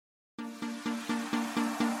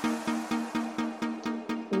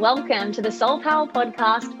welcome to the Soul Power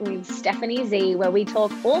Podcast with Stephanie Z, where we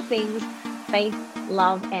talk all things faith,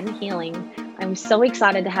 love, and healing. I'm so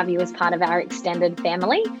excited to have you as part of our extended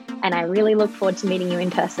family, and I really look forward to meeting you in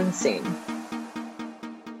person soon.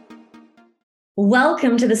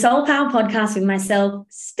 Welcome to the Soul Power Podcast with myself,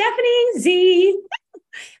 Stephanie Z.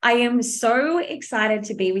 I am so excited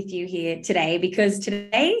to be with you here today because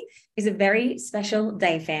today is a very special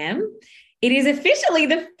day, fam. It is officially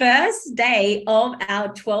the first day of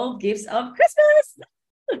our 12 Gifts of Christmas.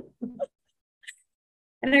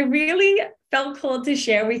 And I really felt called to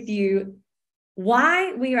share with you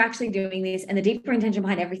why we are actually doing this and the deeper intention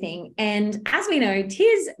behind everything. And as we know,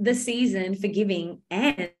 'tis the season for giving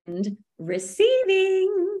and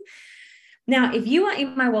receiving. Now, if you are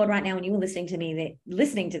in my world right now and you were listening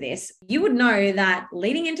to this, you would know that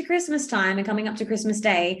leading into Christmas time and coming up to Christmas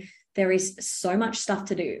Day, there is so much stuff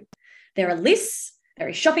to do. There are lists, there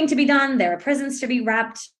is shopping to be done, there are presents to be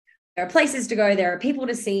wrapped, there are places to go, there are people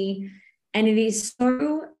to see, and it is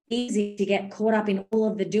so easy to get caught up in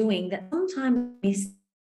all of the doing that sometimes we miss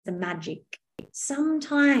the magic.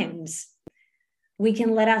 Sometimes we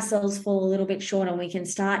can let ourselves fall a little bit short and we can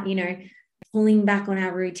start, pulling back on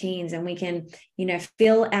our routines, and we can,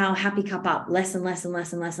 fill our happy cup up less and less and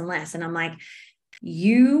less and less and less. And I'm like,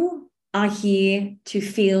 you are here to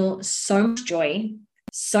feel so much joy,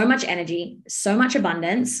 so much energy, so much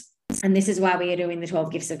abundance. And this is why we are doing the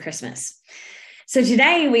 12 Gifts of Christmas. So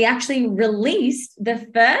today we actually released the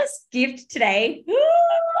first gift today.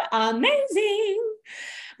 Ooh, amazing.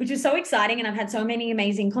 Which was so exciting. And I've had so many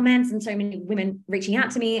amazing comments and so many women reaching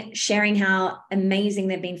out to me, sharing how amazing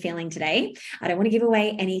they've been feeling today. I don't want to give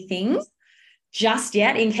away anything just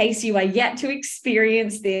yet in case you are yet to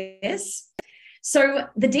experience this. So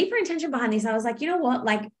the deeper intention behind this, I was like, you know what?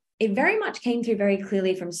 It very much came through very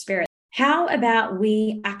clearly from spirit. How about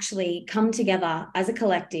we actually come together as a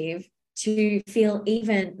collective to feel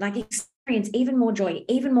experience even more joy,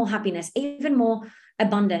 even more happiness, even more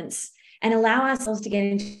abundance, and allow ourselves to get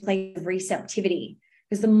into a place of receptivity?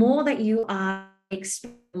 Because the more that you are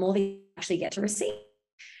experiencing, the more that you actually get to receive.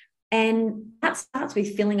 And that starts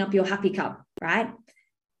with filling up your happy cup, right?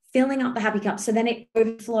 Filling up the happy cup. So then it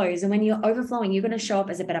overflows. And when you're overflowing, you're going to show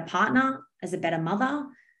up as a better partner, as a better mother,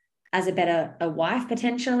 as a wife,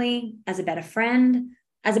 potentially, as a better friend,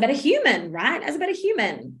 as a better human, right? As a better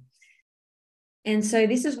human. And so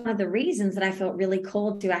this is one of the reasons that I felt really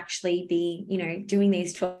called to actually be, doing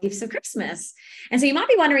these 12 gifts of Christmas. And so you might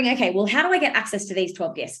be wondering, okay, well, how do I get access to these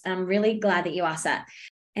 12 gifts? And I'm really glad that you asked that.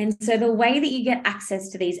 And so the way that you get access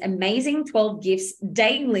to these amazing 12 gifts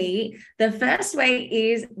daily, the first way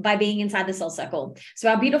is by being inside the Soul Circle. So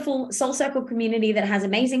our beautiful Soul Circle community that has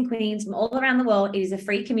amazing queens from all around the world, it is a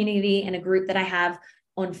free community and a group that I have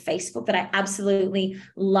on Facebook that I absolutely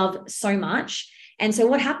love so much. And so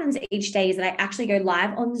what happens each day is that I actually go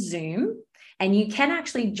live on Zoom, and you can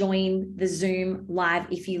actually join the Zoom live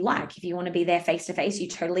if you like. If you want to be there face to face, you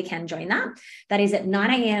totally can join that. That is at 9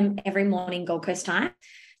 a.m. every morning, Gold Coast time.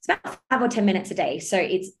 It's about 5 or 10 minutes a day. So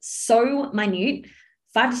it's so minute,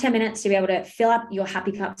 5 to 10 minutes to be able to fill up your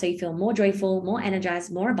happy cup so you feel more joyful, more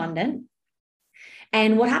energized, more abundant.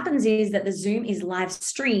 And what happens is that the Zoom is live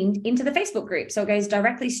streamed into the Facebook group. So it goes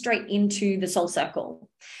directly straight into the Soul Circle.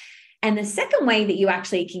 And the second way that you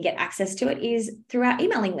actually can get access to it is through our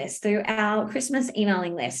emailing list, through our Christmas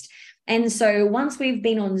emailing list. And so once we've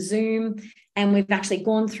been on Zoom and we've actually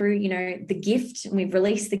gone through, the gift, and we've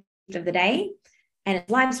released the gift of the day, and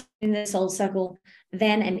it's live in the Soul Circle,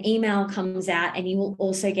 then an email comes out and you will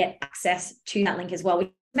also get access to that link as well, which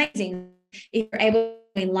is amazing. If you're able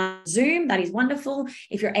to join live Zoom, that is wonderful.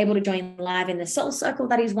 If you're able to join live in the Soul Circle,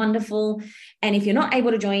 that is wonderful. And if you're not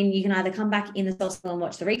able to join, you can either come back in the Soul Circle and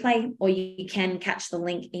watch the replay, or you can catch the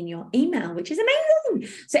link in your email, which is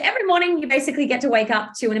amazing. So every morning you basically get to wake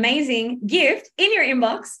up to an amazing gift in your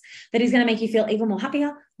inbox that is going to make you feel even more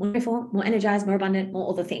happier, more joyful, more energized, more abundant, more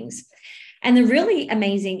all the things. And the really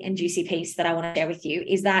amazing and juicy piece that I want to share with you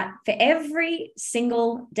is that for every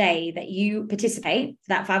single day that you participate,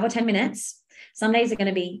 that 5 or 10 minutes, some days are going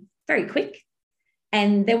to be very quick.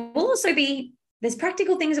 And there will also be, there's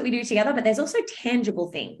practical things that we do together, but there's also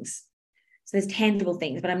tangible things. So there's tangible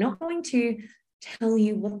things, but I'm not going to tell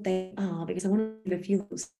you what they are because I want to give a few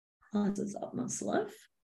little classes up my sleeve.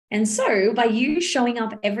 And so by you showing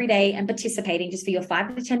up every day and participating just for your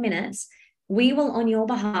 5 to 10 minutes, we will, on your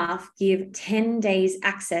behalf, give 10 days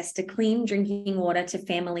access to clean drinking water to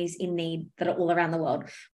families in need that are all around the world.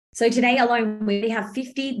 So today alone, we have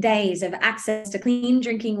 50 days of access to clean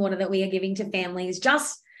drinking water that we are giving to families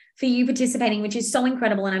just for you participating, which is so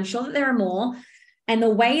incredible. And I'm sure that there are more. And the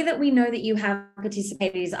way that we know that you have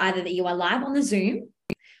participated is either that you are live on the Zoom,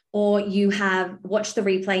 or you have watched the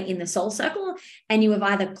replay in the Soul Circle and you have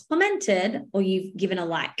either commented or you've given a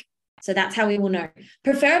like. So that's how we will know.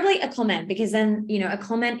 Preferably a comment, because then, a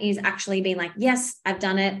comment is actually being like, yes, I've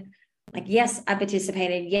done it. Like, yes, I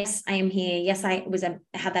participated. Yes, I am here. Yes, I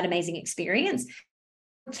had that amazing experience.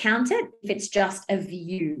 Count it if it's just a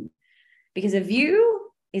view, because a view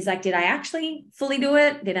is like, did I actually fully do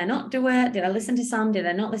it? Did I not do it? Did I listen to some? Did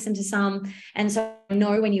I not listen to some? And so I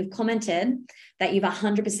know when you've commented that you've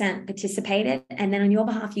 100% participated, and then on your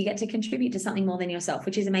behalf, you get to contribute to something more than yourself,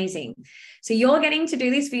 which is amazing. So you're getting to do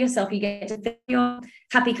this for yourself. You get to fill your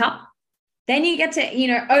happy cup. Then you get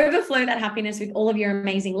to, overflow that happiness with all of your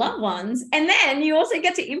amazing loved ones. And then you also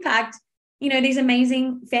get to impact, these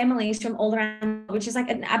amazing families from all around, which is like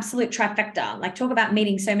an absolute trifecta. Like, talk about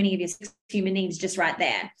meeting so many of your human needs just right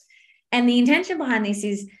there. And the intention behind this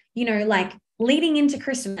is, like leading into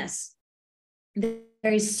Christmas,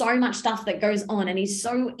 there is so much stuff that goes on, and it's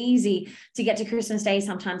so easy to get to Christmas Day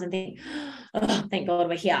sometimes and think, oh, thank God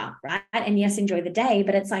we're here, right? And yes, enjoy the day.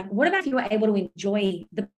 But it's like, what about if you were able to enjoy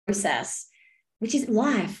the process, which is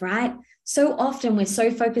life, right? So often we're so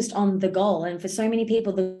focused on the goal. And for so many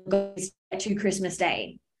people, the goal is to get to Christmas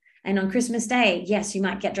Day. And on Christmas Day, yes, you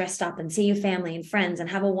might get dressed up and see your family and friends and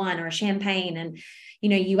have a wine or a champagne. And,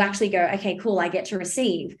 you actually go, okay, cool, I get to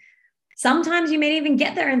receive. Sometimes you may even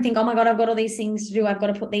get there and think, oh my God, I've got all these things to do. I've got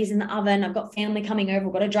to put these in the oven. I've got family coming over.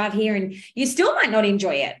 I've got to drive here. And you still might not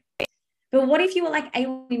enjoy it. But what if you were like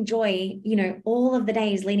able to enjoy, all of the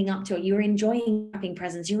days leading up to it? You were enjoying wrapping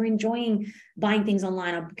presents. You were enjoying buying things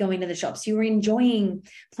online or going to the shops. You were enjoying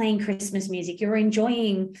playing Christmas music. You were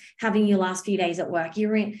enjoying having your last few days at work. You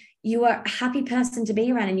were a happy person to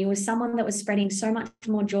be around, and you were someone that was spreading so much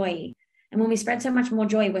more joy. And when we spread so much more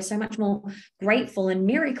joy, we're so much more grateful, and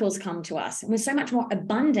miracles come to us, and we're so much more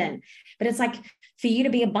abundant. But it's like, for you to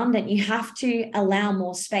be abundant, you have to allow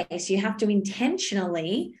more space. You have to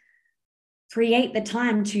intentionally create the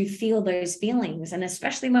time to feel those feelings. And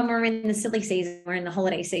especially when we're in the silly season, we're in the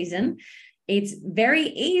holiday season, it's very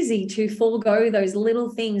easy to forego those little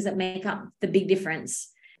things that make up the big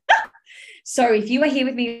difference. So if you are here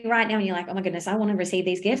with me right now and you're like, oh my goodness, I want to receive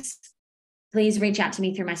these gifts, please reach out to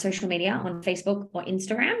me through my social media on Facebook or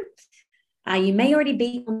Instagram. You may already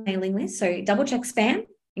be on the mailing list, so double check spam.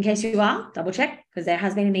 In case you are, double check, because there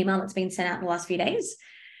has been an email that's been sent out in the last few days.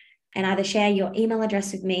 And either share your email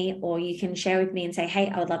address with me, or you can share with me and say, hey,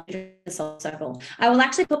 I would love to join the Soul Circle. I will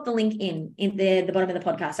actually put the link in the bottom of the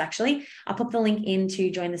podcast, actually. I'll put the link in to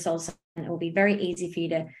join the Soul Circle, and it will be very easy for you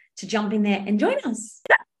to jump in there and join us.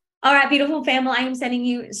 All right, beautiful family, I am sending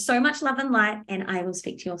you so much love and light, and I will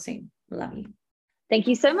speak to you all soon. Love you. Thank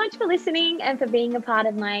you so much for listening and for being a part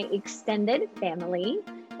of my extended family.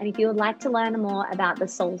 And if you would like to learn more about the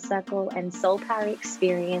Soul Circle and Soul Power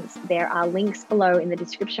experience, there are links below in the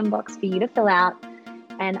description box for you to fill out.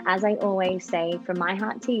 And as I always say, from my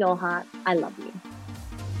heart to your heart, I love you.